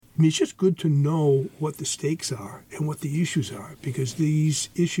mean, it's just good to know what the stakes are and what the issues are, because these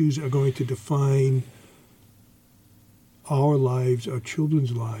issues are going to define our lives, our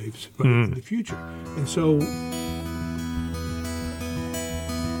children's lives in the future. And so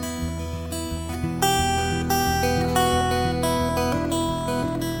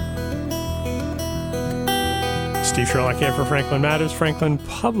Steve Sherlock here for Franklin Matters, Franklin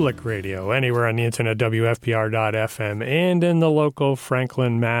Public Radio, anywhere on the internet, WFPR.FM, and in the local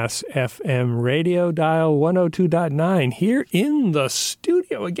Franklin, Mass. FM radio dial 102.9. Here in the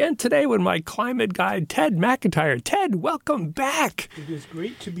studio again today with my climate guide, Ted McIntyre. Ted, welcome back. It is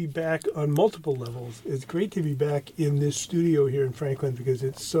great to be back on multiple levels. It's great to be back in this studio here in Franklin because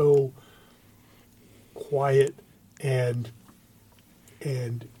it's so quiet and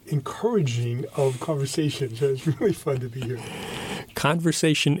encouraging of conversation. So it's really fun to be here.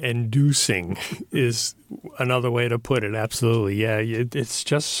 Conversation-inducing is another way to put it. Absolutely. Yeah, it's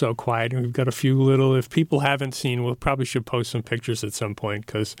just so quiet. And we've got a few little, if people haven't seen, we'll probably should post some pictures at some point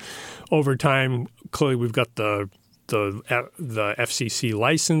because over time, clearly we've got the FCC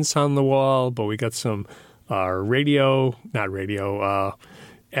license on the wall, but we got some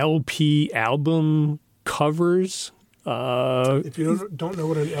LP album covers. If you don't know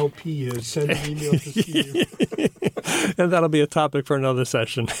what an LP is, send an email to Steve. And that'll be a topic for another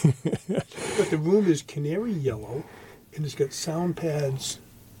session. But the room is canary yellow, and it's got sound pads,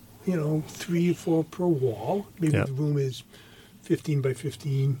 3 or 4 per wall. Maybe the room is 15 by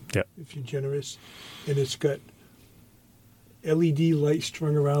 15, if you're generous. And it's got LED lights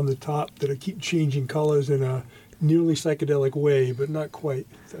strung around the top that keep changing colors in a nearly psychedelic way, but not quite.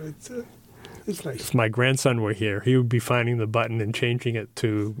 So it's nice. If my grandson were here, he would be finding the button and changing it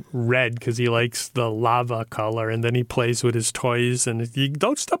to red because he likes the lava color, and then he plays with his toys, and you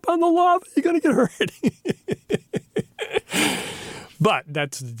don't step on the lava, you're going to get hurt. But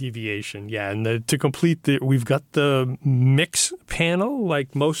that's the deviation, yeah. And to complete we've got the mix panel,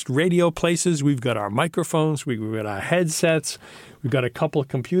 like most radio places. We've got our microphones, we've got our headsets, we've got a couple of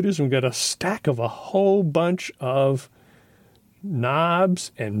computers, and we've got a stack of a whole bunch of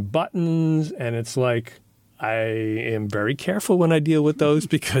knobs and buttons, and it's like I am very careful when I deal with those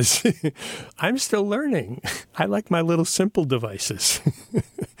because I'm still learning. I like my little simple devices.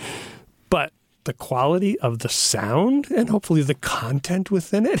 But the quality of the sound and hopefully the content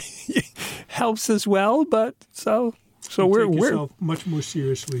within it helps as well. But so we're yourself much more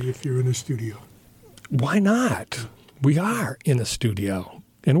seriously if you're in a studio. Why not? We are in a studio,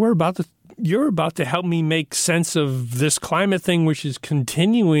 and you're about to help me make sense of this climate thing, which is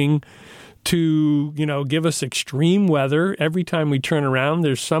continuing to, give us extreme weather. Every time we turn around,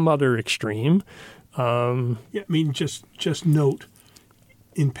 there's some other extreme. Just note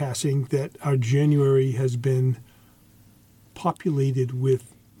in passing that our January has been populated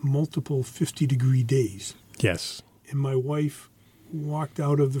with multiple 50-degree days. Yes. And my wife walked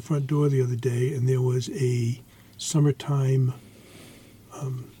out of the front door the other day, and there was a summertime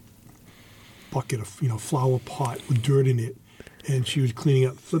bucket of flower pot with dirt in it, and she was cleaning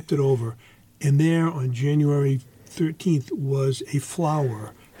up, flipped it over, and there on January 13th was a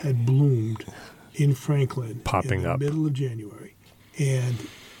flower had bloomed in Franklin, popping up in the middle of January. And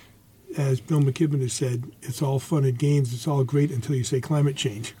as Bill McKibben has said, it's all fun and games. It's all great until you say climate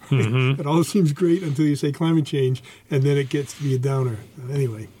change. Mm-hmm. It all seems great until you say climate change, and then it gets to be a downer.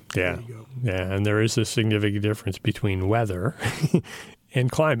 Anyway, yeah, there you go. Yeah, and there is a significant difference between weather and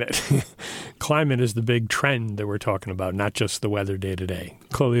climate. Climate is the big trend that we're talking about, not just the weather day to day.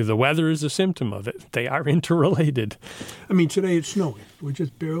 Clearly, the weather is a symptom of it. They are interrelated. I mean, today it's snowing. We're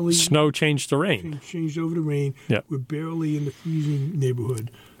just barely... Snow changed to rain. Changed over to rain. Yep. We're barely in the freezing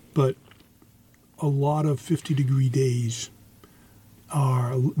neighborhood. But a lot of 50-degree days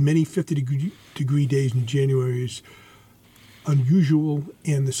many 50-degree days in January is unusual,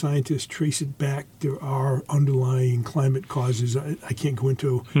 and the scientists trace it back. There are underlying climate causes. I can't go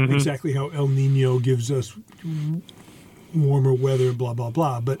into exactly how El Nino gives us warmer weather, blah, blah,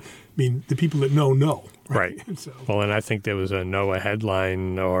 blah. But, I mean, the people that know. Right. So. Well, and I think there was a NOAA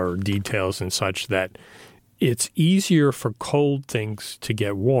headline or details and such that it's easier for cold things to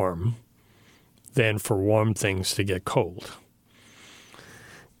get warm than for warm things to get cold.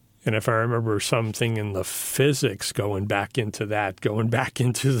 And if I remember something in the physics, going back into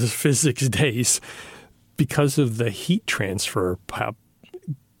the physics days, because of the heat transfer,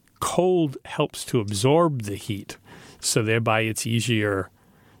 cold helps to absorb the heat. So thereby it's easier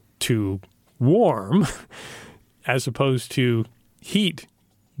to warm as opposed to heat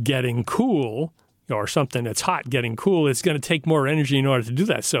getting cool, or something that's hot getting cool. It's going to take more energy in order to do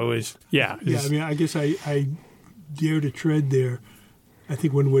that. So I mean, I guess I dare to tread there. I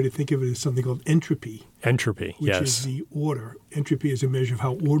think one way to think of it is something called entropy. Entropy, which yes. is the order. Entropy is a measure of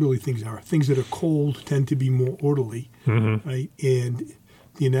how orderly things are. Things that are cold tend to be more orderly, right? And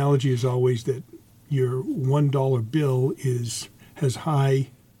the analogy is always that your $1 bill has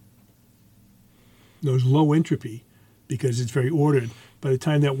low entropy because it's very ordered. By the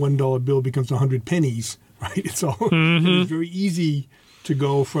time that $1 bill becomes 100 pennies, right? It's very easy to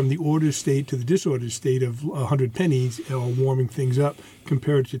go from the ordered state to the disordered state of 100 pennies or warming things up,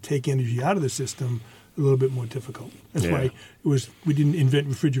 compared to take energy out of the system, a little bit more difficult. That's why we didn't invent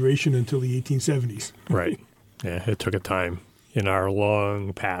refrigeration until the 1870s. Right. Yeah, it took a time in our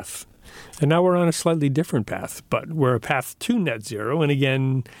long path. And now we're on a slightly different path, but we're a path to net zero. And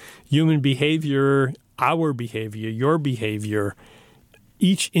again, human behavior, our behavior, your behavior,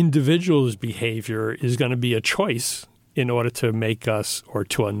 each individual's behavior is going to be a choice in order to make us or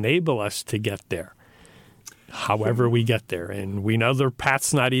to enable us to get there, however we get there. And we know the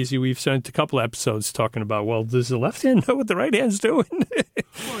path's not easy. We've spent a couple episodes talking about, well, does the left hand know what the right hand's doing?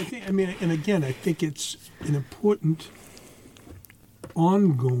 Well, I think it's an important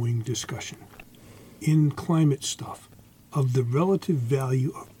ongoing discussion in climate stuff of the relative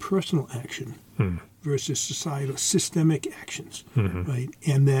value of personal action versus societal systemic actions, right?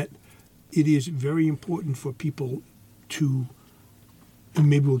 And that it is very important for people to, and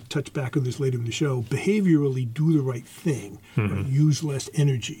maybe we'll touch back on this later in the show, behaviorally do the right thing, right? Use less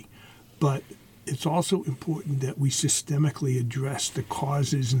energy. But it's also important that we systemically address the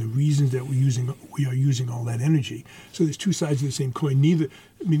causes and the reasons that we are using all that energy. So there's two sides of the same coin.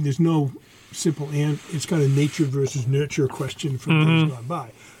 There's no simple it's kind of nature versus nurture question from days gone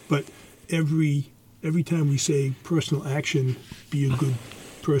by. But every time we say personal action, be a good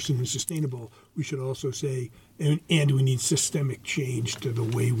person and sustainable, we should also say, and we need systemic change to the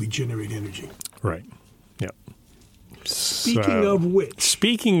way we generate energy. Right. Yep. Speaking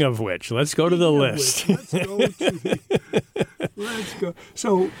of which, let's go to the list. Let's go.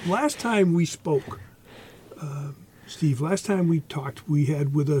 So last time we spoke, Steve, last time we talked, we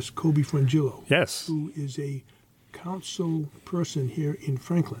had with us Kobe Frangillo. Yes. Who is a council person here in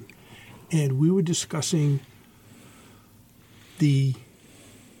Franklin. And we were discussing the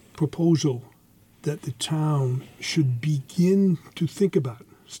proposal that the town should begin to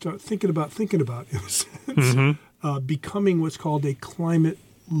start thinking about, in a sense, becoming what's called a climate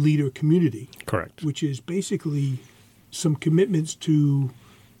leader community. Correct. Which is basically some commitments to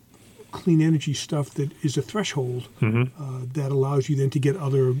clean energy stuff that is a threshold that allows you then to get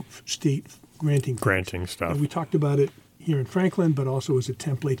other state granting stuff. And we talked about it here in Franklin, but also as a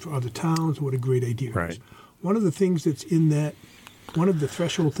template for other towns. What a great idea it is. One of the things that's in that, one of the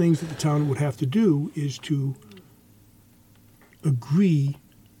threshold things that the town would have to do is to agree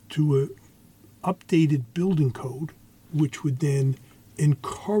to an updated building code, which would then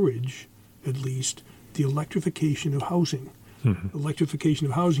encourage, at least, the electrification of housing. Electrification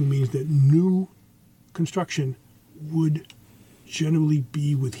of housing means that new construction would generally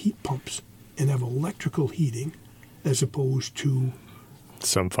be with heat pumps and have electrical heating as opposed to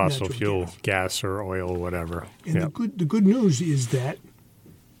some fossil fuel, gas or oil, whatever. And the good news is that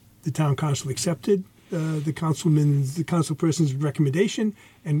the town council accepted the councilperson's recommendation,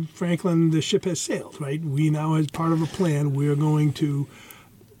 and Franklin, the ship has sailed, right? We now, as part of a plan, we are going to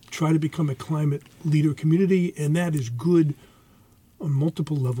try to become a climate leader community, and that is good on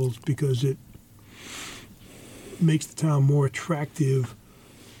multiple levels because it makes the town more attractive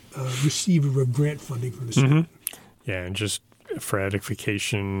receiver of grant funding from the state. Yeah, and just for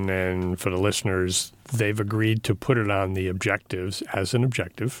edification and for the listeners, they've agreed to put it on the objectives as an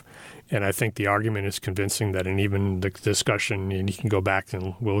objective. And I think the argument is convincing that in even the discussion, and you can go back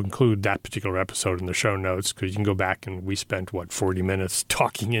and we'll include that particular episode in the show notes because you can go back and we spent, 40 minutes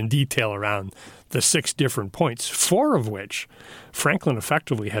talking in detail around the 6 different points, 4 of which Franklin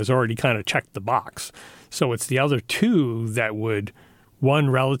effectively has already kind of checked the box. So it's the other 2 that would, one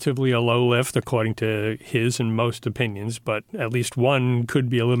relatively a low lift according to his and most opinions, but at least one could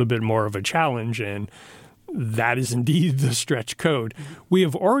be a little bit more of a challenge, and that is indeed the stretch code. We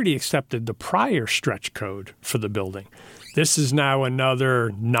have already accepted the prior stretch code for the building. This is now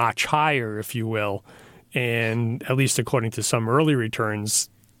another notch higher, if you will, and at least according to some early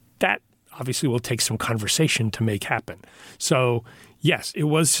returns, that obviously will take some conversation to make happen. So, yes, it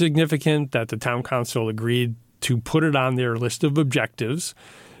was significant that the town council agreed to put it on their list of objectives.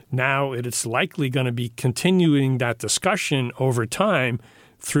 Now it's likely going to be continuing that discussion over time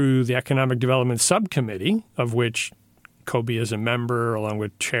through the Economic Development Subcommittee, of which Kobe is a member, along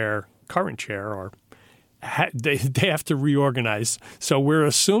with current chair, or they have to reorganize. So we're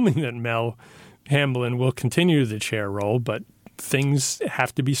assuming that Mel Hamblin will continue the chair role, but things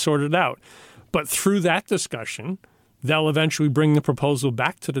have to be sorted out. But through that discussion, they'll eventually bring the proposal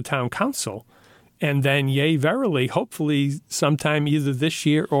back to the town council. And then, yea, verily, hopefully sometime either this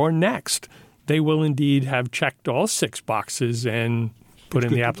year or next, they will indeed have checked all 6 boxes and put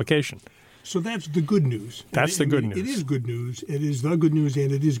in the application. So that's the good news. That's the good news. It is good news. It is the good news,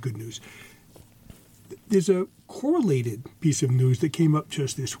 and it is good news. There's a correlated piece of news that came up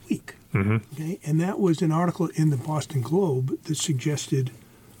just this week, okay? And that was an article in the Boston Globe that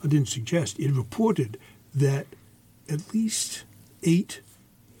it reported that at least 8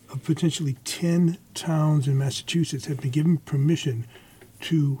 of potentially 10 towns in Massachusetts have been given permission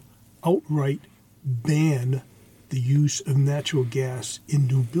to outright ban the use of natural gas in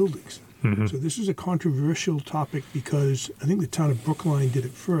new buildings. So this is a controversial topic because I think the town of Brookline did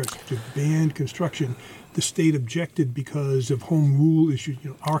it first to ban construction. The state objected because of home rule issues,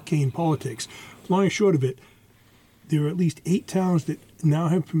 arcane politics. Long and short of it, there are at least 8 towns that now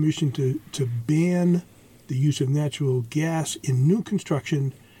have permission to ban the use of natural gas in new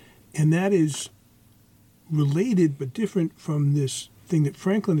construction, and that is related but different from this thing that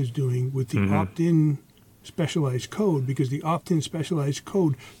Franklin is doing with the opt-in specialized code, because the opt-in specialized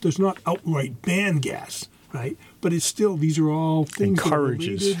code does not outright ban gas, right? But it's still, these are all things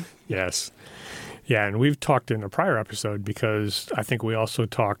encourages. That are related. Yes. Yeah, and we've talked in a prior episode because I think we also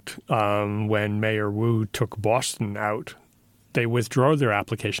talked when Mayor Wu took Boston out, they withdrew their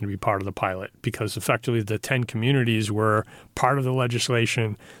application to be part of the pilot because effectively the 10 communities were part of the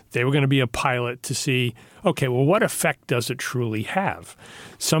legislation. They were going to be a pilot to see, okay, well, what effect does it truly have?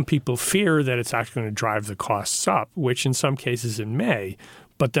 Some people fear that it's actually going to drive the costs up, which in some cases it may,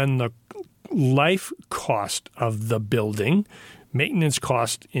 but then the life cost of the building, maintenance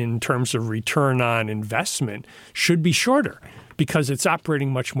cost in terms of return on investment should be shorter because it's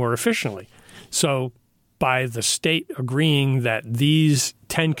operating much more efficiently. So by the state agreeing that these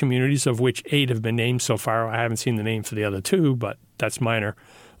 10 communities, of which 8 have been named so far, I haven't seen the name for the other 2, but that's minor,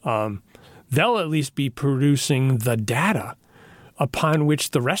 they'll at least be producing the data upon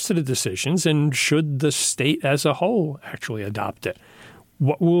which the rest of the decisions, and should the state as a whole actually adopt it,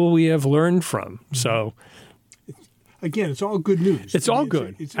 what will we have learned from? So, again, it's all good news. It's all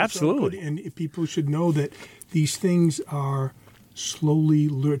good. It's Absolutely. all good. And people should know that these things are slowly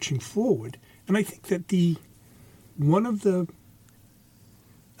lurching forward. And I think that one of the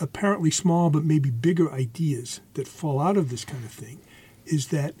apparently small but maybe bigger ideas that fall out of this kind of thing is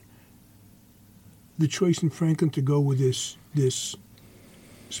that the choice in Franklin to go with this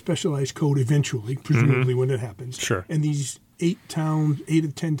specialized code eventually, presumably when it happens, sure, and these 8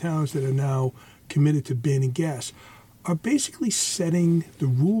 of 10 towns that are now committed to banning gas are basically setting the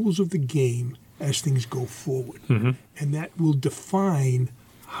rules of the game as things go forward. And that will define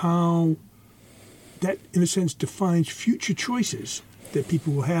how that, in a sense, defines future choices that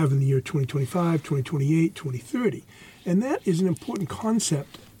people will have in the year 2025, 2028, 2030. And that is an important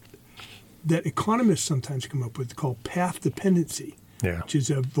concept that economists sometimes come up with called path dependency, which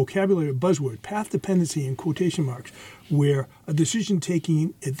is a vocabulary buzzword, path dependency in quotation marks, where a decision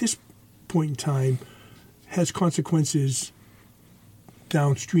taking at this point in time has consequences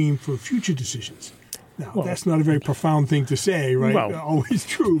downstream for future decisions. Now, that's not a very profound thing to say, right? Well, always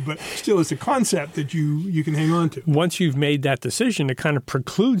true, but still it's a concept that you can hang on to. Once you've made that decision, it kind of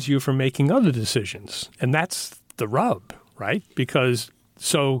precludes you from making other decisions. And that's the rub, right? Because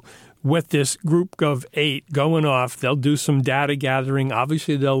so with this group of 8 going off, they'll do some data gathering.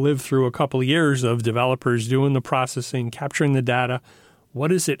 Obviously, they'll live through a couple of years of developers doing the processing, capturing the data.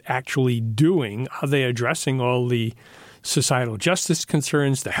 What is it actually doing? Are they addressing all the societal justice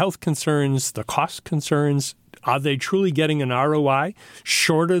concerns, the health concerns, the cost concerns? Are they truly getting an ROI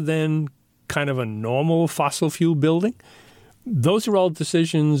shorter than kind of a normal fossil fuel building? Those are all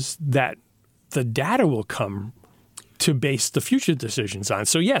decisions that the data will come to base the future decisions on.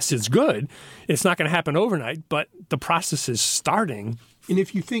 So yes, it's good. It's not going to happen overnight, but the process is starting. And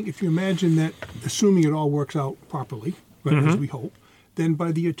if you imagine that, assuming it all works out properly, right, as we hope, then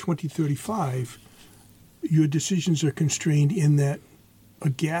by the year 2035, your decisions are constrained in that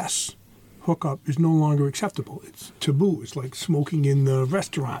a gas hookup is no longer acceptable. It's taboo. It's like smoking in the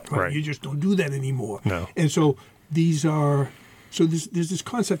restaurant. Right? You just don't do that anymore. No. And so there's this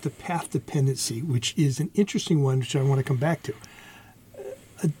concept of path dependency, which is an interesting one, which I want to come back to.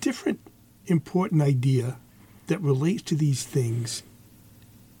 A different important idea that relates to these things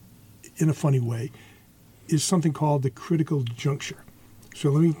in a funny way is something called the critical juncture. So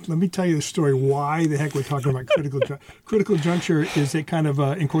let me tell you the story why the heck we're talking about critical juncture. Critical juncture is a kind of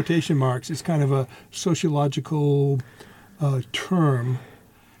in quotation marks, it's kind of a sociological term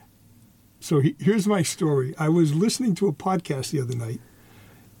So here's my story. I was listening to a podcast the other night,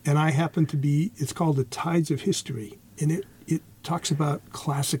 and I happened to be, it's called The Tides of History, and it talks about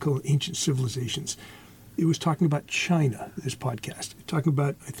classical and ancient civilizations. It was talking about China, this podcast. Talking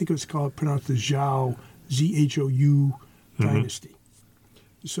about, I think it was pronounced the Zhou, Z-H-O-U dynasty.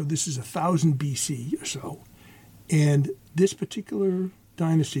 So this is 1000 BC or so. And this particular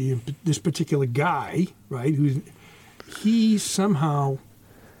dynasty, this particular guy, right, he somehow,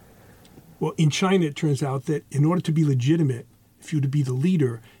 well, in China it turns out that in order to be legitimate, if you were to be the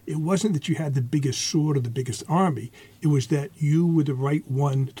leader, it wasn't that you had the biggest sword or the biggest army. It was that you were the right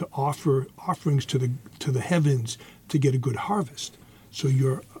one to offer offerings to the heavens to get a good harvest. So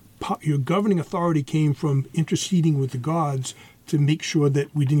your governing authority came from interceding with the gods to make sure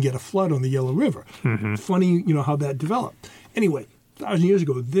that we didn't get a flood on the Yellow River. Mm-hmm. Funny, how that developed. Anyway, 1,000 years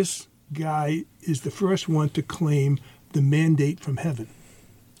ago, this guy is the first one to claim the mandate from heaven,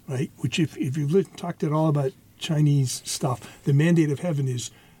 right? Which, if you've talked at all about Chinese stuff, the mandate of heaven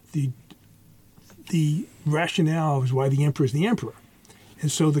is the rationale is why the emperor is the emperor.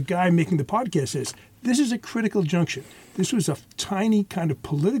 And so the guy making the podcast says, this is a critical junction. This was a tiny kind of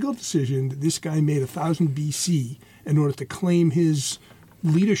political decision that this guy made 1000 BC in order to claim his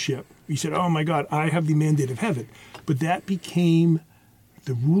leadership. He said, oh my God, I have the mandate of heaven. But that became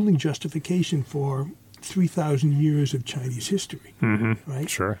the ruling justification for 3,000 years of Chinese history, right?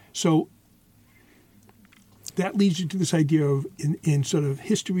 Sure. So that leads you to this idea of, in sort of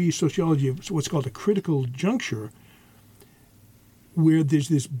history, sociology, of what's called a critical juncture, where there's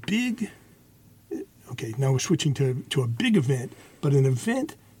this big, okay, now we're switching to a big event, but an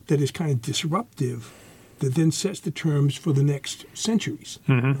event that is kind of disruptive that then sets the terms for the next centuries,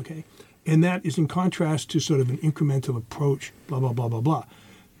 okay? And that is in contrast to sort of an incremental approach, blah, blah, blah, blah, blah.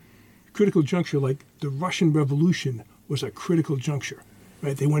 Critical juncture, like the Russian Revolution was a critical juncture,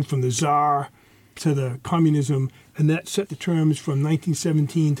 right? They went from the Tsar to the communism, and that set the terms from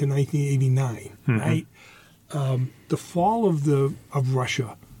 1917 to 1989, right? The fall of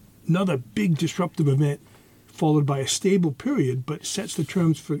Russia, another big disruptive event, followed by a stable period, but sets the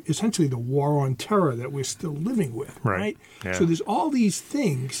terms for essentially the war on terror that we're still living with, right? Yeah. So there's all these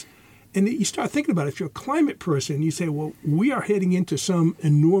things, and you start thinking about it. If you're a climate person, you say, well, we are heading into some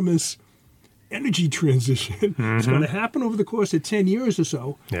enormous energy transition. It's going to happen over the course of 10 years or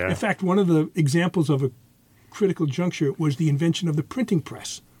so. Yeah. In fact, one of the examples of a critical juncture was the invention of the printing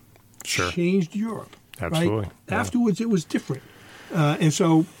press. Sure. Changed Europe. Absolutely. Right? Yeah. Afterwards, it was different. And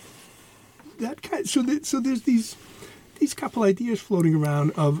so that so there's these couple ideas floating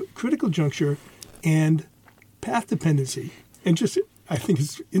around of critical juncture and path dependency. And just, I think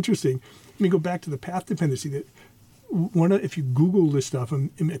it's interesting. Let me go back to the path dependency. That if you Google this stuff, and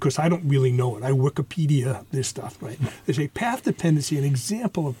because I don't really know it, I Wikipedia this stuff, right? There's a path dependency, an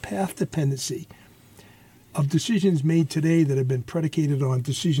example of path dependency of decisions made today that have been predicated on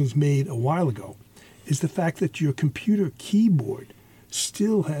decisions made a while ago, is the fact that your computer keyboard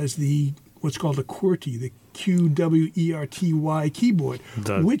still has what's called a QWERTY, the QWERTY keyboard,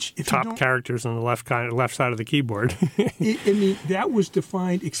 which if top you don't, characters on the left side of the keyboard. That was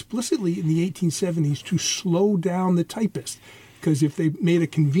defined explicitly in the 1870s to slow down the typist. Because if they made a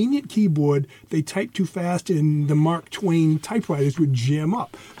convenient keyboard, they typed too fast and the Mark Twain typewriters would jam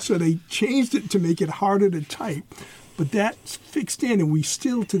up. So they changed it to make it harder to type. But that's fixed in, and we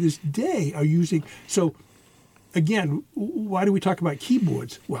still to this day are using. So again, why do we talk about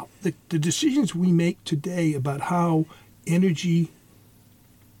keyboards? Well, the decisions we make today about how energy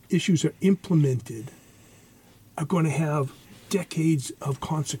issues are implemented are going to have decades of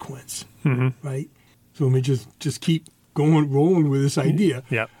consequence, right? So let me just keep rolling with this idea.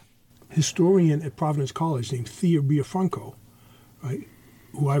 Yep. Historian at Providence College named Thea Biafranco, right,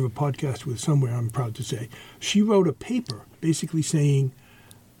 who I have a podcast with somewhere, I'm proud to say, she wrote a paper basically saying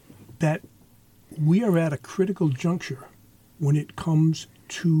that we are at a critical juncture when it comes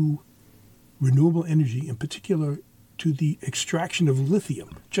to renewable energy, in particular to the extraction of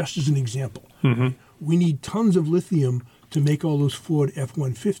lithium, just as an example. We need tons of lithium to make all those Ford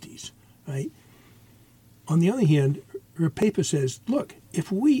F-150s, right? On the other hand, her paper says, look,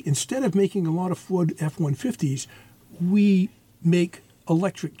 if we, instead of making a lot of Ford F-150s, we make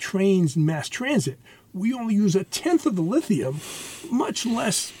electric trains and mass transit, we only use 1/10 of the lithium, much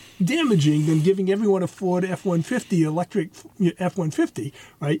less damaging than giving everyone a Ford F-150, electric F-150,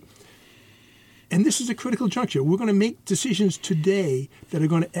 right? And this is a critical juncture. We're going to make decisions today that are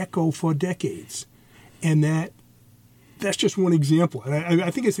going to echo for decades. And that's just one example. And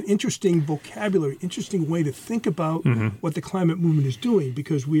I think it's an interesting vocabulary, interesting way to think about what the climate movement is doing,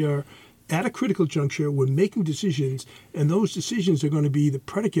 because we are at a critical juncture, we're making decisions, and those decisions are going to be the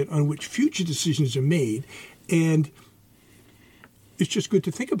predicate on which future decisions are made. And it's just good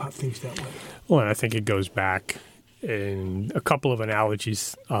to think about things that way. Well, and I think it goes back in a couple of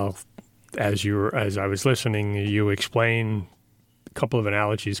analogies. As I was listening, you explain a couple of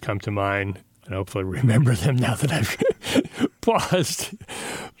analogies come to mind, and hopefully remember them now that I've paused.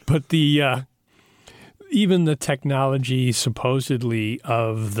 But even the technology supposedly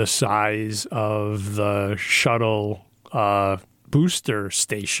of the size of the shuttle booster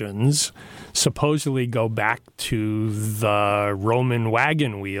stations supposedly go back to the Roman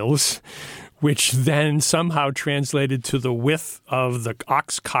wagon wheels, which then somehow translated to the width of the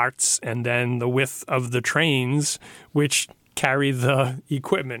ox carts and then the width of the trains, which carry the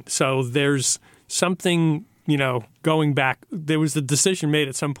equipment. So there's something, going back. There was a decision made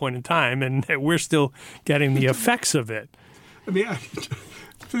at some point in time, and we're still getting the effects of it. I mean,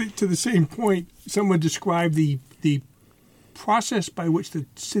 to the same point, someone described the process by which the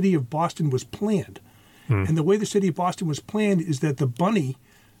city of Boston was planned. And the way the city of Boston was planned is that the bunny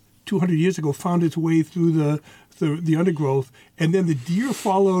 200 years ago found its way through the undergrowth, and then the deer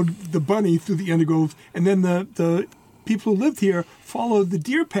followed the bunny through the undergrowth, and then the people who lived here followed the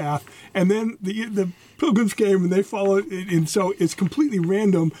deer path, and then the pilgrims came and they followed it. And so it's completely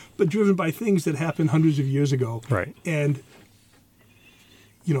random, but driven by things that happened hundreds of years ago. Right. And,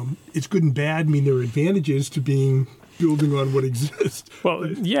 it's good and bad. I mean, there are advantages to building on what exists. Well,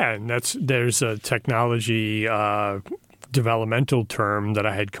 yeah, and there's a technology developmental term that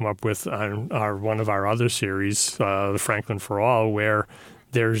I had come up with on one of our other series, the Franklin for All, where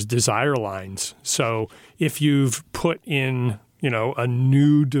there's desire lines. So if you've put in, a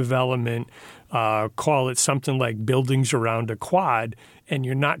new development, call it something like buildings around a quad, and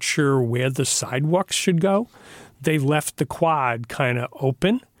you're not sure where the sidewalks should go, they left the quad kind of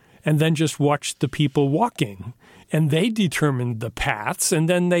open and then just watched the people walking. And they determined the paths, and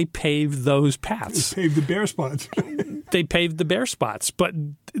then they paved those paths. They paved the bare spots. They paved the bare spots. But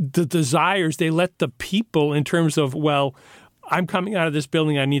the desires, they let the people in terms of, well, I'm coming out of this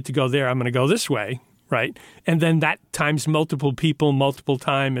building, I need to go there, I'm going to go this way, right? And then that times multiple people, multiple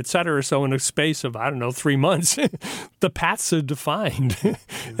time, et cetera. So in a space of, 3 months, the paths are defined.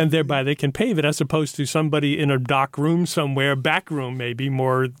 And thereby they can pave it, as opposed to somebody in a dark room somewhere, back room maybe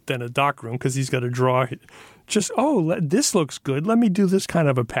more than a dark room, because he's got to draw this looks good. Let me do this kind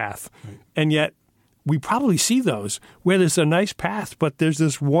of a path. Right. And yet we probably see those where there's a nice path, but there's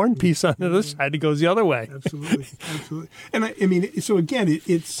this worn piece on the other side that goes the other way. Absolutely. And I mean, so again,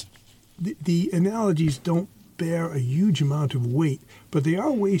 it's the analogies don't bear a huge amount of weight, but they are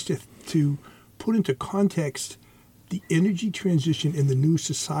ways to put into context the energy transition in the new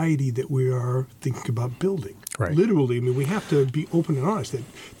society that we are thinking about building. Right. Literally, I mean, we have to be open and honest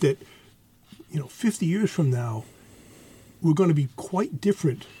that 50 years from now, we're going to be quite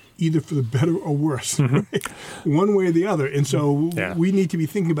different, either for the better or worse, right? One way or the other. And so we need to be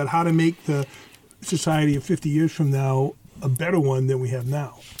thinking about how to make the society of 50 years from now a better one than we have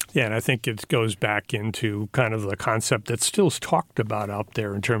now. Yeah, and I think it goes back into kind of the concept that's still talked about out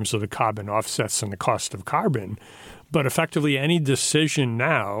there in terms of the carbon offsets and the cost of carbon. But effectively, any decision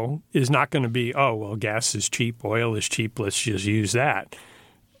now is not going to be, gas is cheap, oil is cheap, let's just use that.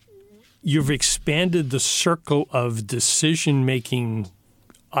 You've expanded the circle of decision-making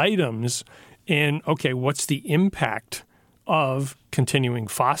items, and, what's the impact of continuing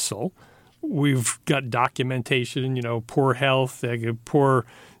fossil? We've got documentation, poor health, poor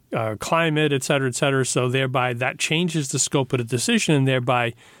climate, et cetera, so thereby that changes the scope of the decision, and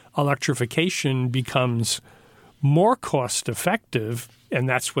thereby electrification becomes more cost-effective, and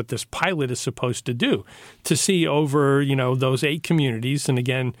that's what this pilot is supposed to do, to see over, those 8 communities, and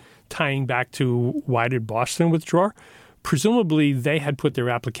again, tying back to why did Boston withdraw? Presumably they had put their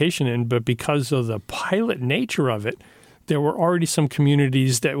application in, but because of the pilot nature of it, there were already some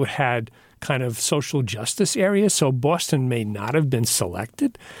communities that had kind of social justice areas, so Boston may not have been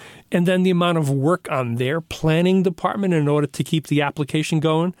selected. And then the amount of work on their planning department in order to keep the application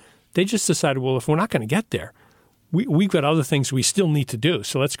going, they just decided, well, if we're not going to get there, we've got other things we still need to do,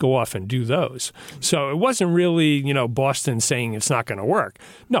 so let's go off and do those. So it wasn't really, Boston saying it's not going to work.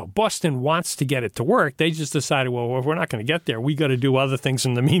 No, Boston wants to get it to work. They just decided, well, if we're not going to get there, we got to do other things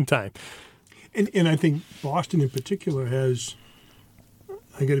in the meantime. And I think Boston in particular has,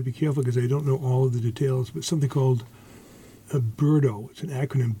 I got to be careful because I don't know all of the details, but something called BERDO. It's an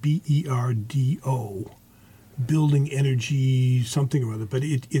acronym, BERDO. Building energy, something or other. But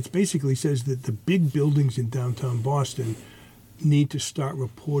it basically says that the big buildings in downtown Boston need to start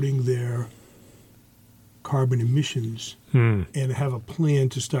reporting their carbon emissions and have a plan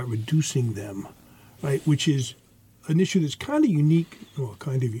to start reducing them, right? Which is an issue that's kind of unique,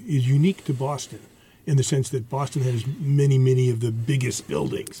 is unique to Boston in the sense that Boston has many, many of the biggest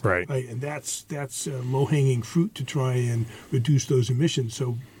buildings, right? And that's low-hanging fruit to try and reduce those emissions.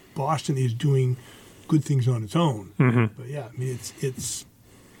 So Boston is doing good things on its own. But yeah, I mean,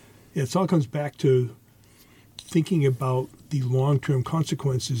 it all comes back to thinking about the long-term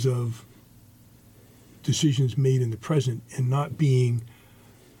consequences of decisions made in the present and not being,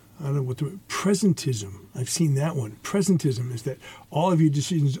 I don't know what presentism. I've seen that one. Presentism is that all of your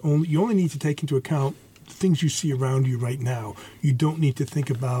decisions you only need to take into account things you see around you right now. You don't need to think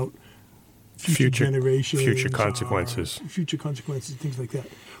about future generations, future consequences, things like that.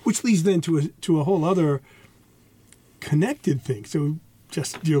 Which leads then to a whole other connected thing. So,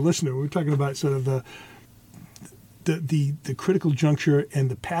 just dear listener, we're talking about sort of the critical juncture and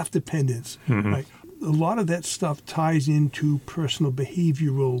the path dependence. Right? A lot of that stuff ties into personal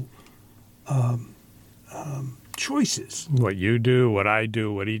behavioral choices. What you do, what I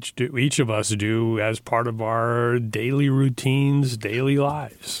do, what each of us do as part of our daily routines, daily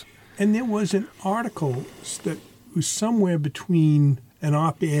lives. And there was an article that was somewhere between an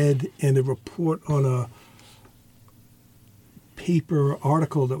op-ed and a report on a paper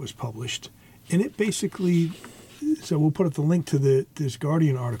article that was published. And it basically, so we'll put up the link to this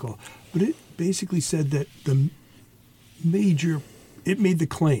Guardian article, but it basically said that it made the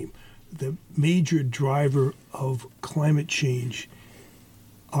claim, the major driver of climate change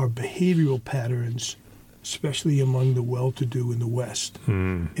are behavioral patterns, especially among the well-to-do in the West.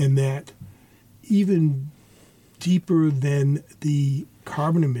 And that even deeper than the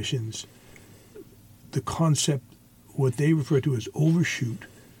carbon emissions, the concept, what they refer to as overshoot,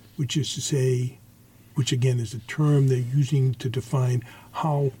 which is to say, which again is a term they're using to define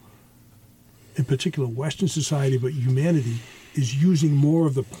how, in particular, Western society, but humanity is using more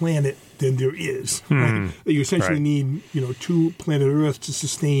of the planet than there is. Right? You essentially need, two planet Earth to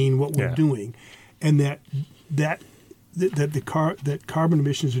sustain what we're doing, and that carbon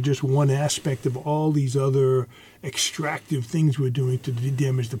emissions are just one aspect of all these other extractive things we're doing to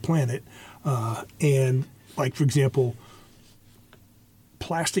damage the planet. And like, for example,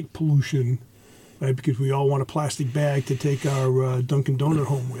 plastic pollution, right? Because we all want a plastic bag to take our Dunkin' Donut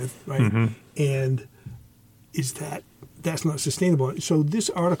home with, right? And that's not sustainable. So what this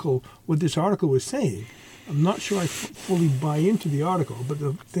article was saying, I'm not sure I fully buy into the article, but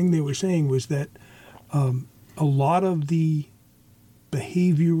the thing they were saying was that a lot of the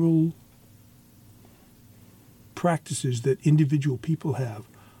behavioral practices that individual people have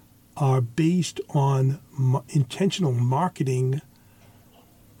are based on intentional marketing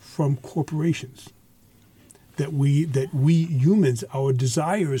from corporations. That we humans, our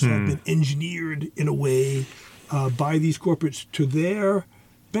desires have been engineered in a way by these corporates to their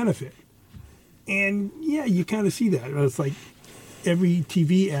benefit. And yeah, you kind of see that. It's like every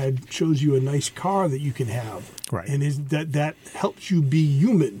TV ad shows you a nice car that you can have. Right. And that helps you be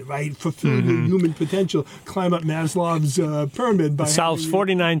human, right? Fulfill your human potential, climb up Maslow's pyramid. By solves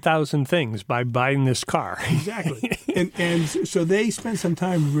 49,000 things by buying this car. Exactly. and so they spent some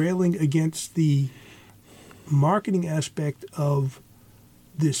time railing against the marketing aspect of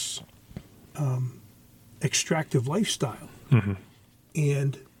this extractive lifestyle.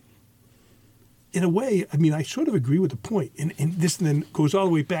 And in a way, I mean, I sort of agree with the point. And this then goes all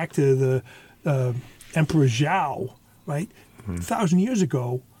the way back to the Emperor Zhao, right? 1,000 years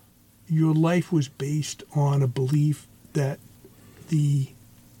ago, your life was based on a belief that the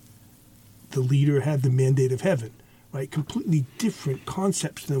leader had the mandate of heaven, right? Completely different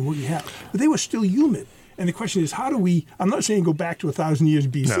concepts than what you have. But they were still human. And the question is, how do we, I'm not saying go back to 1,000 years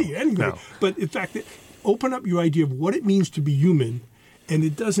BC, anyway, but in fact, open up your idea of what it means to be human. And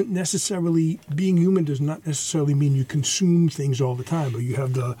it doesn't necessarily, being human does not necessarily mean you consume things all the time, or you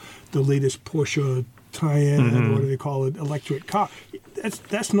have the latest Porsche Cayenne, what do they call it, electric car.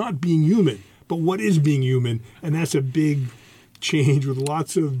 That's not being human. But what is being human? And that's a big change with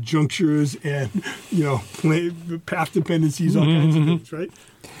lots of junctures and, path dependencies, all kinds of things, right?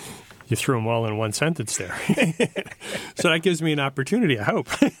 You threw them all in one sentence there. So that gives me an opportunity, I hope.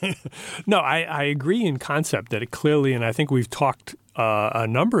 No, I agree in concept that it clearly, and I think we've talked a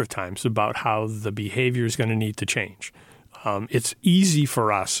number of times about how the behavior is going to need to change. It's easy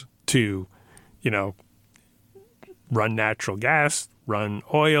for us to, run natural gas, run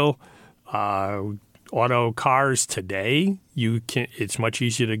oil, auto cars today. It's much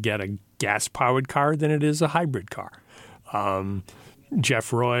easier to get a gas-powered car than it is a hybrid car.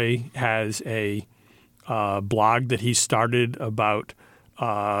 Jeff Roy has a blog that he started about,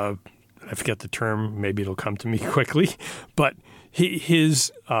 I I forget the term, maybe it'll come to me quickly, but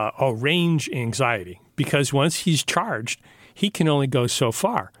his range anxiety, because once he's charged, he can only go so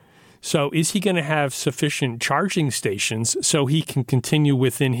far. So is he going to have sufficient charging stations so he can continue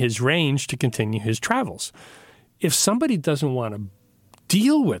within his range to continue his travels? If somebody doesn't want to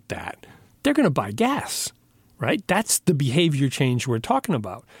deal with that, they're going to buy gas, right? That's the behavior change we're talking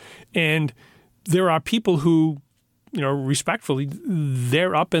about. And there are people who, respectfully,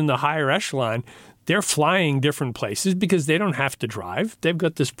 they're up in the higher echelon. They're flying different places because they don't have to drive. They've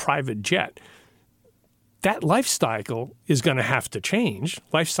got this private jet. That lifestyle is going to have to change.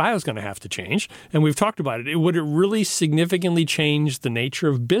 Lifestyle is going to have to change. And we've talked about it. Would it really significantly change the nature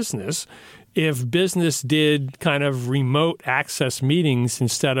of business if business did kind of remote access meetings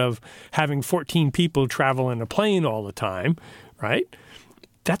instead of having 14 people travel in a plane all the time, right?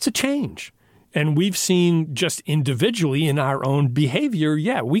 That's a change. And we've seen just individually in our own behavior,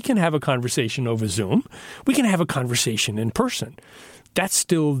 we can have a conversation over Zoom. We can have a conversation in person. That's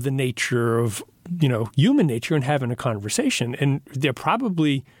still the nature of, human nature and having a conversation. And they're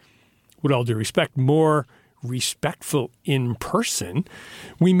probably, with all due respect, more respectful in person.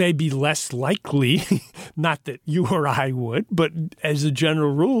 We may be less likely, not that you or I would, but as a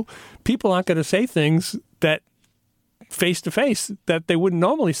general rule, people aren't going to say things that face-to-face that they wouldn't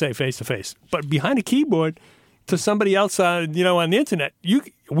normally say face-to-face. But behind a keyboard to somebody else on the internet,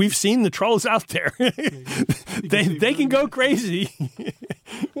 we've seen the trolls out there. they can go crazy.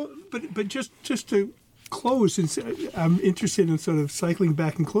 Well, but just to close, since I'm interested in sort of cycling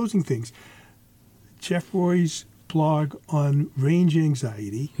back and closing things, Jeff Roy's blog on range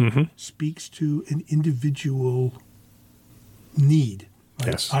anxiety speaks to an individual need.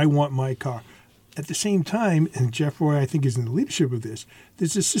 Right? Yes. I want my car. At the same time, and Jeff Roy, I think, is in the leadership of this,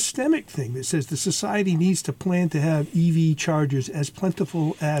 there's a systemic thing that says the society needs to plan to have EV chargers as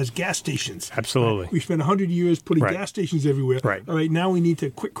plentiful as gas stations. Absolutely. Right? We spent 100 years putting gas stations everywhere. Right. All right, now we need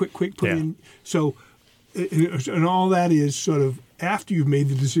to quick put in. So, and all that is sort of after you've made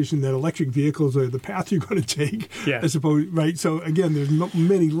the decision that electric vehicles are the path you're going to take, as opposed, right? So, again, there's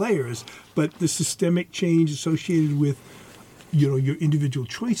many layers, but the systemic change associated with your individual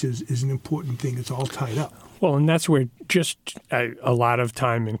choices is an important thing. It's all tied up. Well, and that's where just a lot of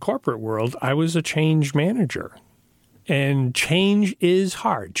time in corporate world, I was a change manager. And change is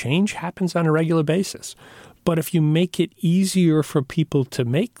hard. Change happens on a regular basis. But if you make it easier for people to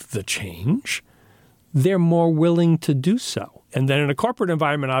make the change, they're more willing to do so. And then in a corporate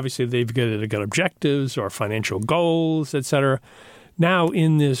environment, obviously, they've got objectives or financial goals, et cetera. Now,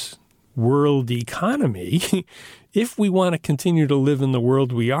 in this world economy, if we want to continue to live in the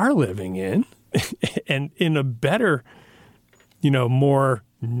world we are living in, and in a better, more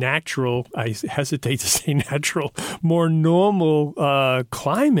natural, I hesitate to say natural, more normal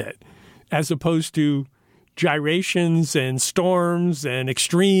climate, as opposed to gyrations and storms and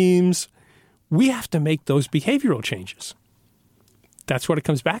extremes, we have to make those behavioral changes. That's what it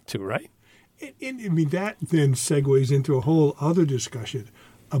comes back to, right? And I mean, that then segues into a whole other discussion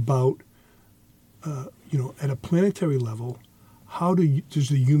about, at a planetary level, how does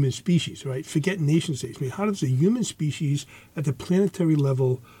the human species, right? Forget nation states. I mean, how does the human species at the planetary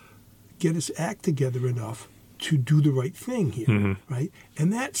level get its act together enough to do the right thing here, right?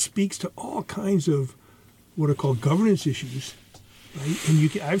 And that speaks to all kinds of what are called governance issues, right?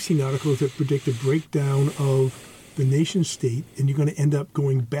 And I've seen articles that predict a breakdown of the nation state, and you're going to end up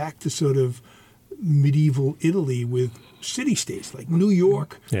going back to sort of medieval Italy with city-states like New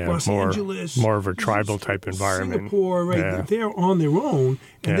York, Los Angeles. More of a tribal type environment. Singapore, right? Yeah. They're on their own,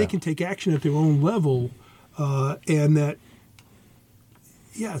 and they can take action at their own level. And that,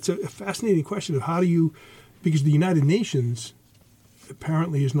 it's a fascinating question of how do you, because the United Nations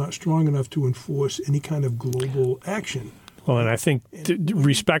apparently is not strong enough to enforce any kind of global action. Well, and I think,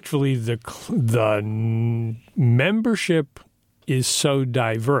 respectfully, the membership is so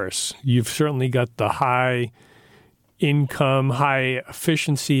diverse. You've certainly got the high income, high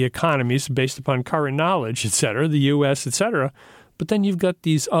efficiency economies based upon current knowledge, et cetera, the U.S., et cetera. But then you've got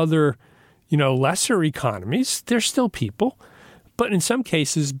these other, lesser economies. They're still people. But in some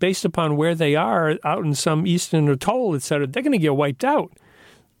cases, based upon where they are out in some eastern atoll, et cetera, they're going to get wiped out.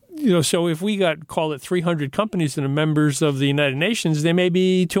 So if we call it 300 companies that are members of the United Nations, there may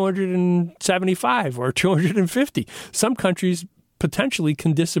be 275 or 250. Some countries potentially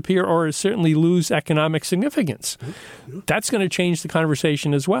can disappear or certainly lose economic significance. That's going to change the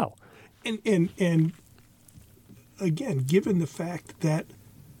conversation as well. And again, given the fact that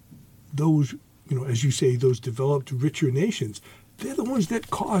those, as you say, those developed, richer nations, they're the ones that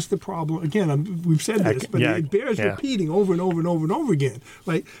cause the problem. Again, we've said this, but it bears repeating over and over and over and over again.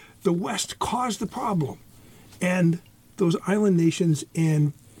 Right? the West caused the problem. And those island nations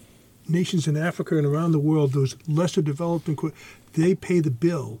and nations in Africa and around the world, those lesser developed, they pay the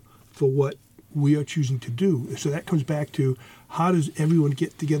bill for what we are choosing to do. So that comes back to how does everyone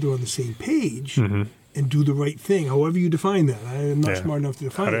get together on the same page and do the right thing, however you define that. I am not smart enough to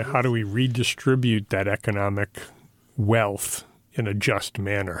define it. How do we redistribute that economic wealth in a just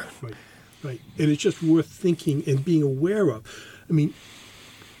manner? Right. And it's just worth thinking and being aware of. I mean,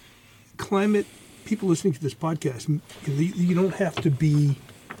 climate, people listening to this podcast, you don't have to be...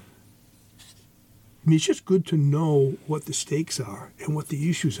 I mean, it's just good to know what the stakes are and what the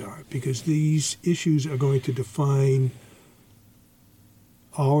issues are, because these issues are going to define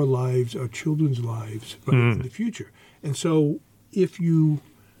our lives, our children's lives in the future. And so if you're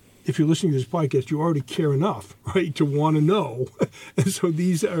listening to this podcast, you already care enough, right, to want to know. And so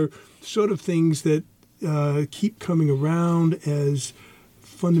these are sort of things that keep coming around as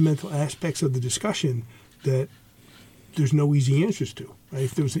fundamental aspects of the discussion that there's no easy answers to. Right?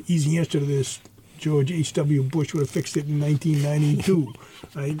 If there was an easy answer to this, George H.W. Bush would have fixed it in 1992,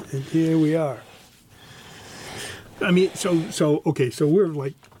 right? And here we are. I mean, so we're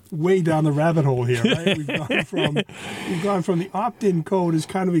like way down the rabbit hole here, right? We've gone from the opt-in code as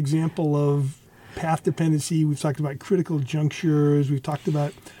kind of example of path dependency. We've talked about critical junctures. We've talked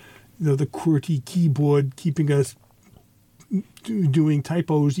about the QWERTY keyboard keeping us doing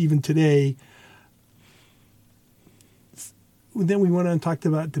typos even today. Then we went on and talked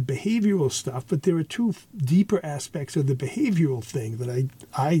about the behavioral stuff, but there are two deeper aspects of the behavioral thing that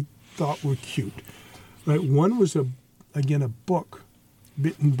I thought were cute. Right? One was a book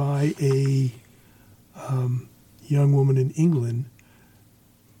written by a young woman in England,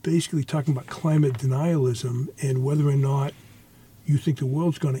 basically talking about climate denialism and whether or not you think the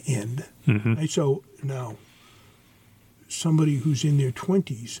world's going to end. Right? So now, somebody who's in their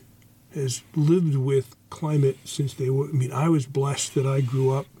 20s has lived with climate since they were. I mean, I was blessed that I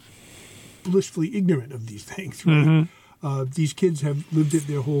grew up blissfully ignorant of these things. Right? These kids have lived it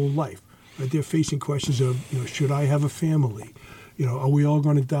their whole life. Right? They're facing questions of, should I have a family? Are we all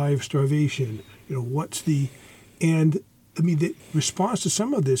going to die of starvation? And I mean, the response to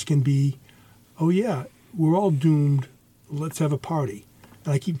some of this can be, oh yeah, we're all doomed. Let's have a party.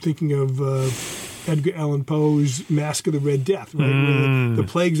 And I keep thinking of Edgar Allan Poe's Masque of the Red Death, right? Where the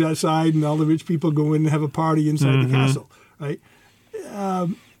plague's outside and all the rich people go in and have a party inside the castle, right?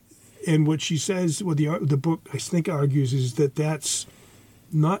 And what she says, what the book, I think, argues is that that's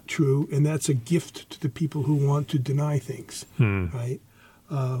not true, and that's a gift to the people who want to deny things, right?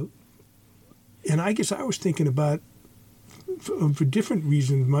 And I guess I was thinking about, for different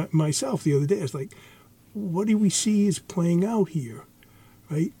reasons, myself the other day. It's like, what do we see is playing out here?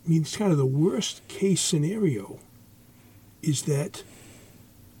 Right? I mean, it's kind of the worst case scenario is that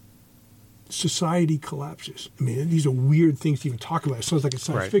society collapses. I mean, these are weird things to even talk about. It sounds like a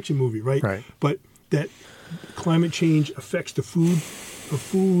science fiction movie, right? But that climate change affects the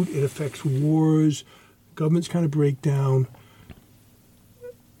food, it affects wars, governments kind of break down.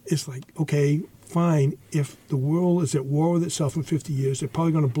 It's like, okay, fine. If the world is at war with itself in 50 years, they're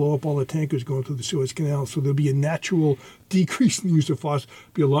probably going to blow up all the tankers going through the Suez Canal. So there'll be a natural decrease in the use of fossil.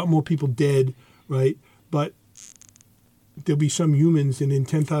 Be a lot more people dead, right? But there'll be some humans, and in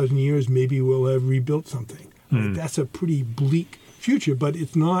 10,000 years, maybe we'll have rebuilt something. Right? That's a pretty bleak future, but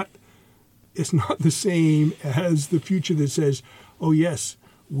it's not the same as the future that says, oh yes,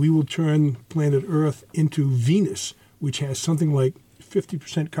 we will turn planet Earth into Venus, which has something like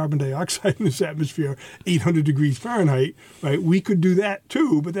 50% carbon dioxide in its atmosphere, 800 degrees Fahrenheit, right? We could do that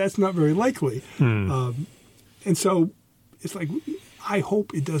too, but that's not very likely. And so it's like, I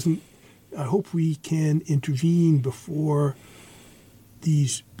hope we can intervene before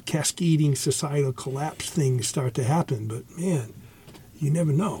these cascading societal collapse things start to happen. But man, you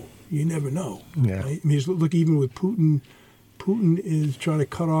never know. Yeah. Right? I mean, look, even with Putin is trying to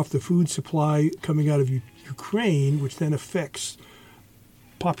cut off the food supply coming out of Ukraine, which then affects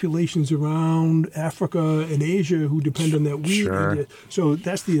populations around Africa and Asia who depend on that wheat. Sure. So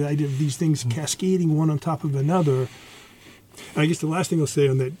that's the idea of these things cascading one on top of another. And I guess the last thing I'll say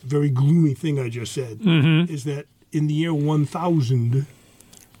on that very gloomy thing I just said is that in the year 1000,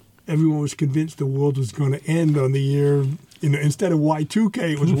 everyone was convinced the world was going to end on the year, instead of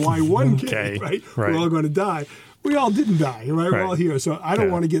Y2K, it was Y1K, right? We're all going to die. We all didn't die, right? We're all here. So I don't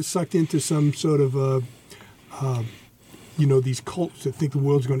want to get sucked into some sort of these cults that think the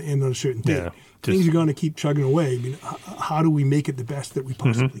world's going to end on a certain date. Things are going to keep chugging away. I mean, how do we make it the best that we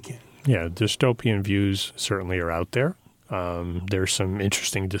possibly can? Yeah, dystopian views certainly are out there. There's some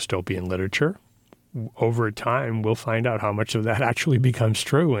interesting dystopian literature over time, we'll find out how much of that actually becomes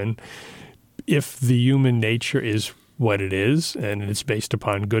true. And if the human nature is what it is, and it's based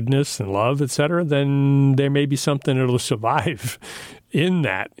upon goodness and love, et cetera, then there may be something that'll survive in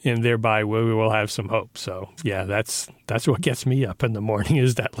that, and thereby we will have some hope. So, yeah, that's what gets me up in the morning,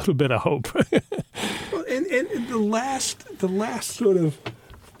 is that little bit of hope. Well, and the last sort of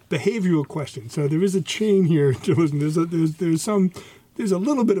behavioral question. So there is a chain here. There's a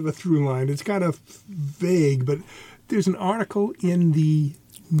little bit of a through line. It's kind of vague, but there's an article in the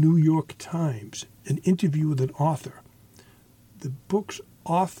New York Times, an interview with an author. The book's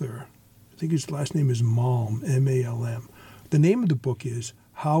author, I think his last name is Malm, M-A-L-M. The name of the book is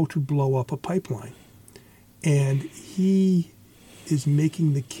How to Blow Up a Pipeline. And he is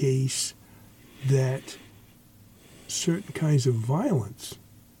making the case that certain kinds of violence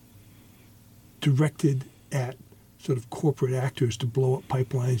directed at sort of corporate actors to blow up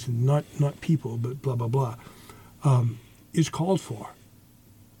pipelines, and not people, but blah, blah, blah, is called for.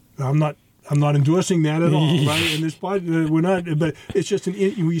 I'm not endorsing that at all, right? In this part, we're not. But it's just when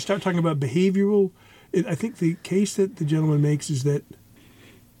you start talking about behavioral. I think the case that the gentleman makes is that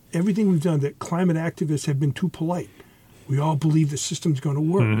everything we've done, that climate activists have been too polite. We all believe the system's going to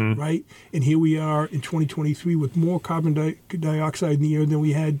work, right? And here we are in 2023 with more carbon dioxide in the air than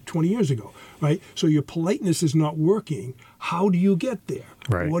we had 20 years ago, right? So your politeness is not working. How do you get there?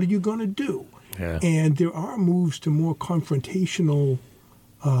 Right. What are you going to do? Yeah. And there are moves to more confrontational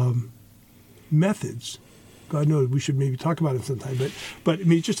methods. God knows we should maybe talk about it sometime. But I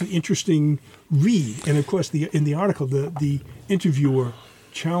mean, it's just an interesting read. And of course, in the article, the interviewer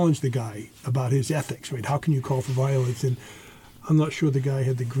challenged the guy about his ethics. Right? How can you call for violence? And I'm not sure the guy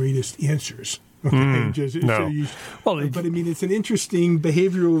had the greatest answers. Okay? No. But I mean, it's an interesting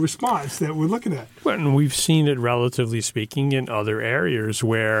behavioral response that we're looking at. Well, and we've seen it, relatively speaking, in other areas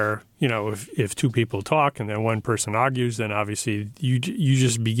where, if two people talk and then one person argues, then obviously you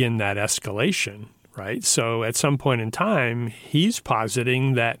just begin that escalation, right? So at some point in time, he's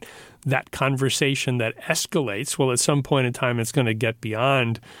positing that conversation that escalates, well, at some point in time, it's going to get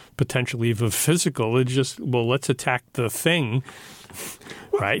beyond potentially even physical. It's just, well, let's attack the thing,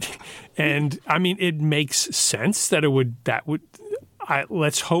 right? And I mean, it makes sense that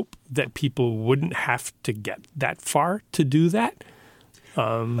let's hope that people wouldn't have to get that far to do that.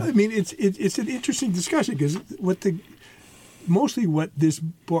 I mean, it's an interesting discussion because mostly what this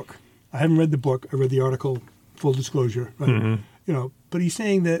book, I haven't read the book, I read the article, full disclosure, right? But he's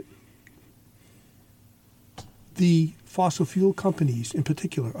saying that the fossil fuel companies in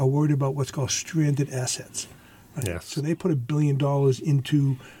particular are worried about what's called stranded assets. Right? Yes. So they put $1 billion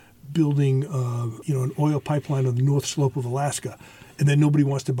into building an oil pipeline on the north slope of Alaska, and then nobody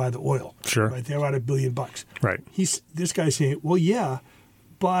wants to buy the oil. Sure. Right? They're out $1 billion. Right. This guy's saying, well, yeah,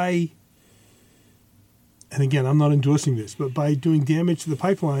 and again, I'm not endorsing this, but by doing damage to the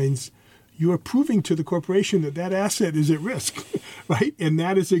pipelines, you are proving to the corporation that asset is at risk, right? And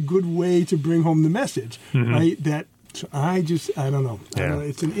that is a good way to bring home the message, right? I don't know. Yeah.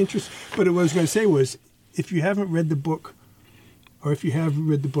 It's an interest. But what I was going to say was, if you haven't read the book, or if you have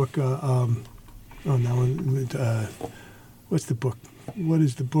read the book, what's the book? What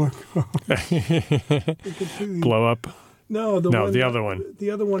is the book? Blow up. No, the other one.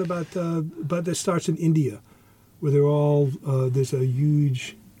 The other one about that starts in India, where they're all there's a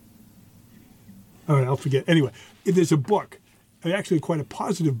huge. All right, I'll forget. Anyway, there's a book, actually quite a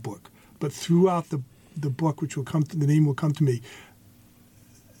positive book, but throughout the book, which will come to, the name will come to me,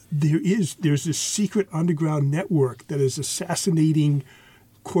 there's this secret underground network that is assassinating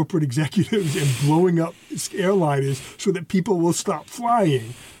corporate executives and blowing up airliners so that people will stop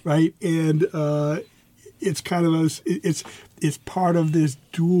flying, right? And it's kind of it's part of this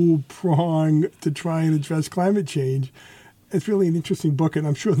dual prong to try and address climate change. It's really an interesting book, and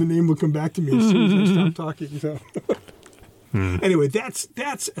I'm sure the name will come back to me as soon as I stop talking. So, Anyway, that's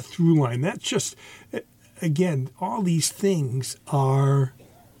a through line. That's just, again, all these things are,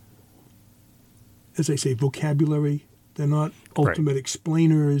 as I say, vocabulary. They're not ultimate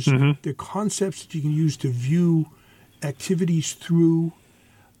explainers. They're concepts that you can use to view activities through.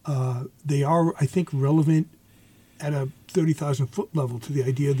 They are, I think, relevant at a 30,000-foot level to the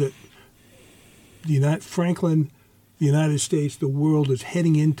idea that the United States, the world is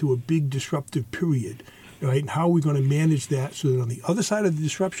heading into a big disruptive period, right? And how are we going to manage that so that on the other side of the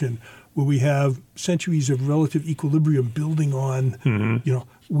disruption, where we have centuries of relative equilibrium building on,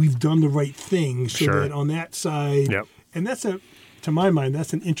 we've done the right thing so that on that side, and to my mind,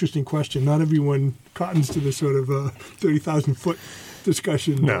 that's an interesting question. Not everyone cottons to this sort of 30,000-foot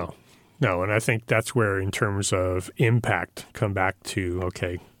discussion. No, and I think that's where, in terms of impact, come back to,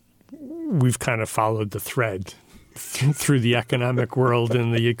 okay, we've kind of followed the thread through the economic world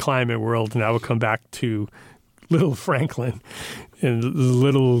and the climate world. Now we'll come back to little Franklin and the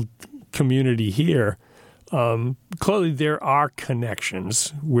little community here. Clearly, there are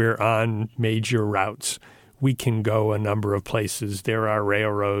connections. We're on major routes. We can go a number of places. There are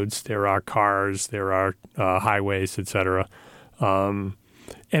railroads, there are cars, there are highways, et cetera. And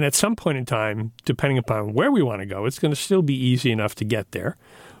at some point in time, depending upon where we want to go, it's going to still be easy enough to get there.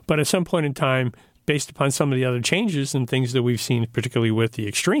 But at some point in time, based upon some of the other changes and things that we've seen, particularly with the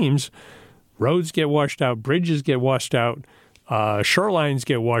extremes, roads get washed out, bridges get washed out, shorelines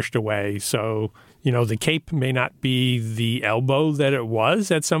get washed away. So, the Cape may not be the elbow that it was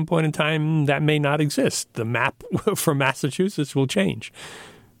at some point in time. That may not exist. The map for Massachusetts will change.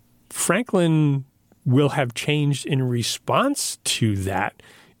 Franklin will have changed in response to that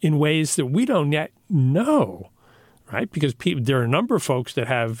in ways that we don't yet know, right? Because there are a number of folks that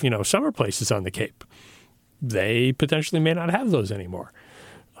have, summer places on the Cape. They potentially may not have those anymore.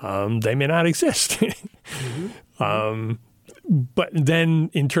 They may not exist. But then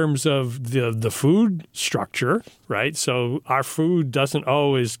in terms of the food structure, right? So our food doesn't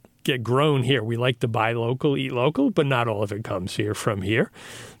always get grown here. We like to buy local, eat local, but not all of it comes here from here.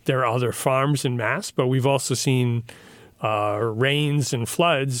 There are other farms in Mass, but we've also seen rains and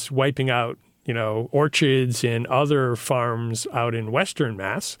floods wiping out, orchards and other farms out in Western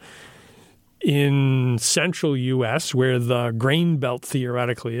Mass. In central U.S., where the grain belt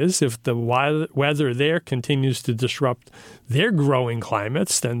theoretically is, if the weather there continues to disrupt their growing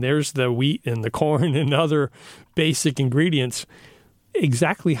climates, then there's the wheat and the corn and other basic ingredients.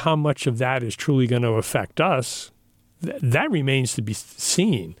 Exactly how much of that is truly going to affect us, that remains to be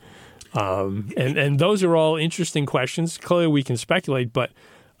seen. And those are all interesting questions. Clearly, we can speculate, but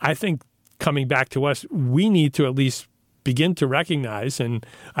I think coming back to us, we need to at least begin to recognize, and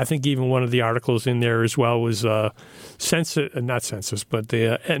I think even one of the articles in there as well was not census, but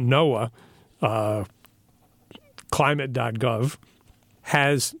the NOAA, climate.gov,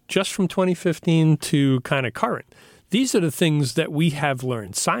 has just from 2015 to kind of current. These are the things that we have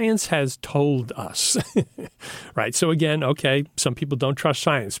learned. Science has told us, right? So again, okay, some people don't trust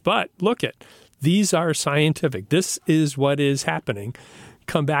science, but look at, these are scientific. This is what is happening.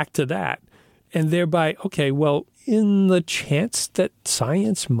 Come back to that. And thereby, okay, well, in the chance that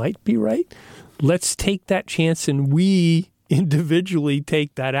science might be right, let's take that chance and we individually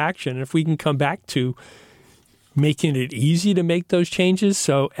take that action. And if we can come back to making it easy to make those changes,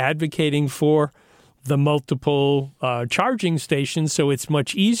 so advocating for the multiple charging stations so it's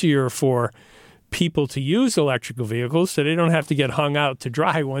much easier for people to use electrical vehicles so they don't have to get hung out to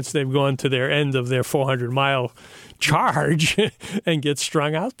dry once they've gone to their end of their 400-mile charge and get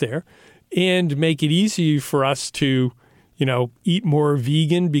strung out there. And make it easy for us to, eat more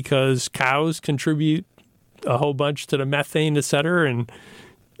vegan because cows contribute a whole bunch to the methane, et cetera. And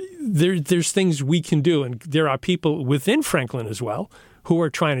there's things we can do. And there are people within Franklin as well who are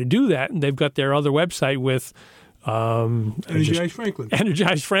trying to do that. And they've got their other website with Energize Franklin.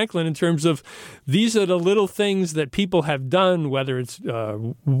 Energize Franklin in terms of these are the little things that people have done, whether it's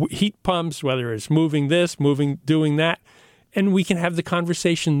heat pumps, whether it's moving this, doing that. And we can have the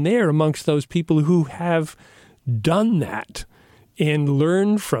conversation there amongst those people who have done that and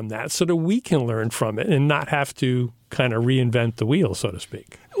learn from that so that we can learn from it and not have to kind of reinvent the wheel, so to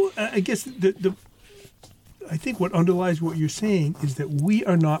speak. Well, I guess I think what underlies what you're saying is that we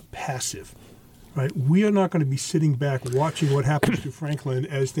are not passive, right? We are not going to be sitting back watching what happens to Franklin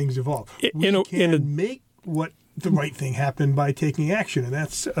as things evolve. We can make what the right thing happen by taking action, and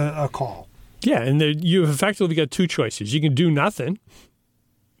that's a call. Yeah, and you've effectively got two choices. You can do nothing,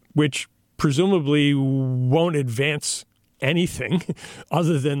 which presumably won't advance anything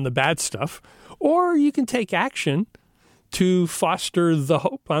other than the bad stuff, or you can take action to foster the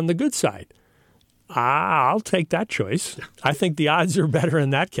hope on the good side. I'll take that choice. I think the odds are better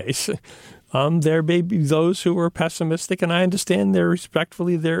in that case. There may be those who are pessimistic, and I understand they're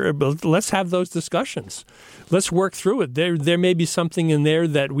respectfully there. But let's have those discussions. Let's work through it. There may be something in there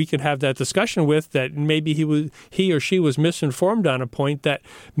that we could have that discussion with that maybe he or she was misinformed on a point that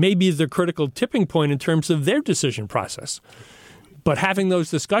may be the critical tipping point in terms of their decision process. But having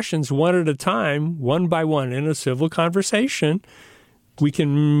those discussions one at a time, one by one, in a civil conversation, we can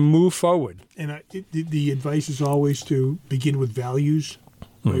move forward. And the advice is always to begin with values.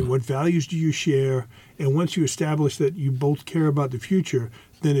 Right? What values do you share? And once you establish that you both care about the future,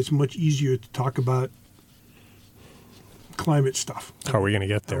 then it's much easier to talk about climate stuff. How are we going to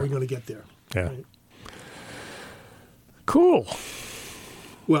get there? How are we going to get there? Yeah. Right? Cool.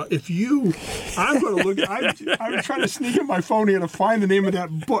 Well, I'm going to look. I'm trying to sneak in my phone here to find the name of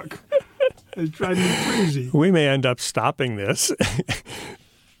that book. It's driving me crazy. We may end up stopping this,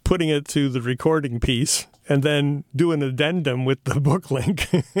 putting it to the recording piece, and then do an addendum with the book link.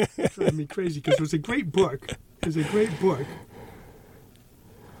 It's driving me crazy because it was a great book.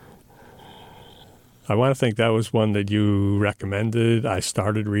 I want to think that was one that you recommended. I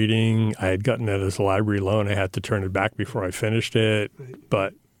started reading. I had gotten it as a library loan. I had to turn it back before I finished it. Right.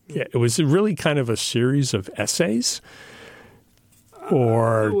 But yeah, it was really kind of a series of essays.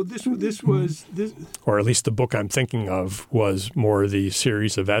 Or at least the book I'm thinking of was more the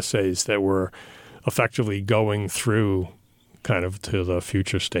series of essays that were effectively going through kind of to the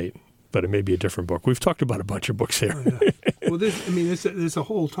future state. But it may be a different book. We've talked about a bunch of books here. Oh, yeah. Well, there's a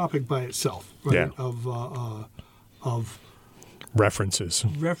whole topic by itself, right? Yeah. Of references.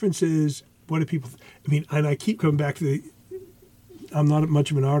 What do people? And I keep coming back to I'm not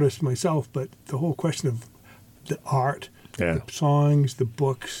much of an artist myself, but the whole question of the art, the songs, the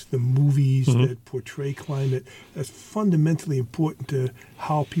books, the movies that portray climate, that's fundamentally important to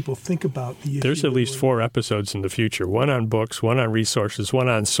how people think about the issue. There's at least 4 episodes in the future, one on books, one on resources, one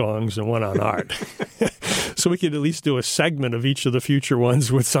on songs, and one on art. So we could at least do a segment of each of the future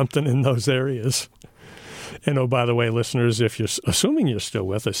ones with something in those areas. And oh, by the way, listeners, if you're assuming you're still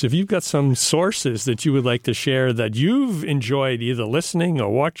with us, if you've got some sources that you would like to share that you've enjoyed either listening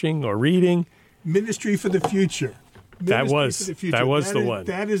or watching or reading. Ministry for the Future. That was the one.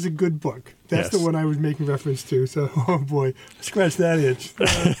 That is a good book. That's the one I was making reference to. So, oh boy, scratch that itch.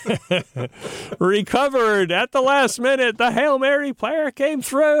 Recovered at the last minute. The Hail Mary player came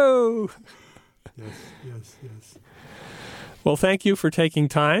through. Yes. Well, thank you for taking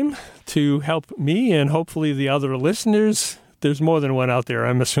time to help me and hopefully the other listeners. There's more than one out there,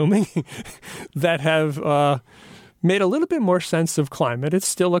 I'm assuming, that have made a little bit more sense of climate. It's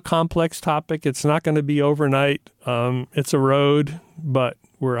still a complex topic. It's not going to be overnight. It's a road, but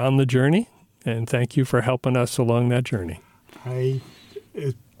we're on the journey. And thank you for helping us along that journey. It's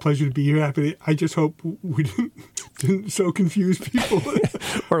a pleasure to be here. I just hope we didn't so confuse people.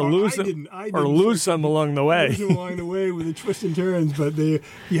 or lose them along the way. Lose them along the way with the twists and turns. But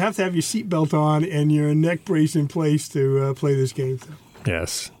you have to have your seatbelt on and your neck brace in place to play this game.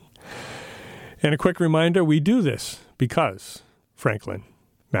 Yes. And a quick reminder, we do this because Franklin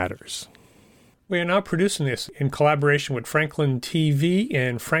matters. We are now producing this in collaboration with Franklin TV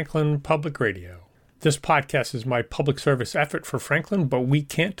and Franklin Public Radio. This podcast is my public service effort for Franklin, but we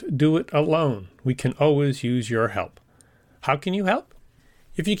can't do it alone. We can always use your help. How can you help?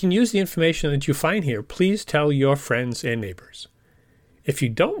 If you can use the information that you find here, please tell your friends and neighbors. If you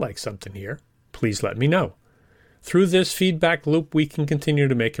don't like something here, please let me know. Through this feedback loop, we can continue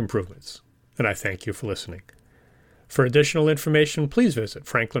to make improvements. And I thank you for listening. For additional information, please visit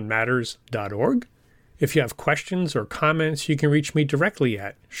franklinmatters.org. If you have questions or comments, you can reach me directly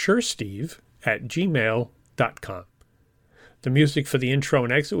at suresteve@gmail.com. The music for the intro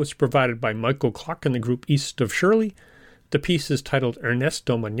and exit was provided by Michael Clark and the group East of Shirley. The piece is titled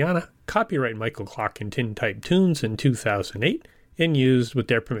Ernesto Mañana, copyright Michael Clark and Tintype Tunes in 2008, and used with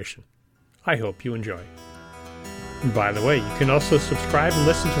their permission. I hope you enjoy. And by the way, you can also subscribe and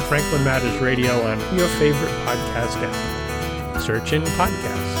listen to Franklin Matters Radio on your favorite podcast app. Search in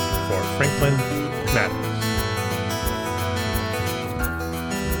podcasts for Franklin Matters.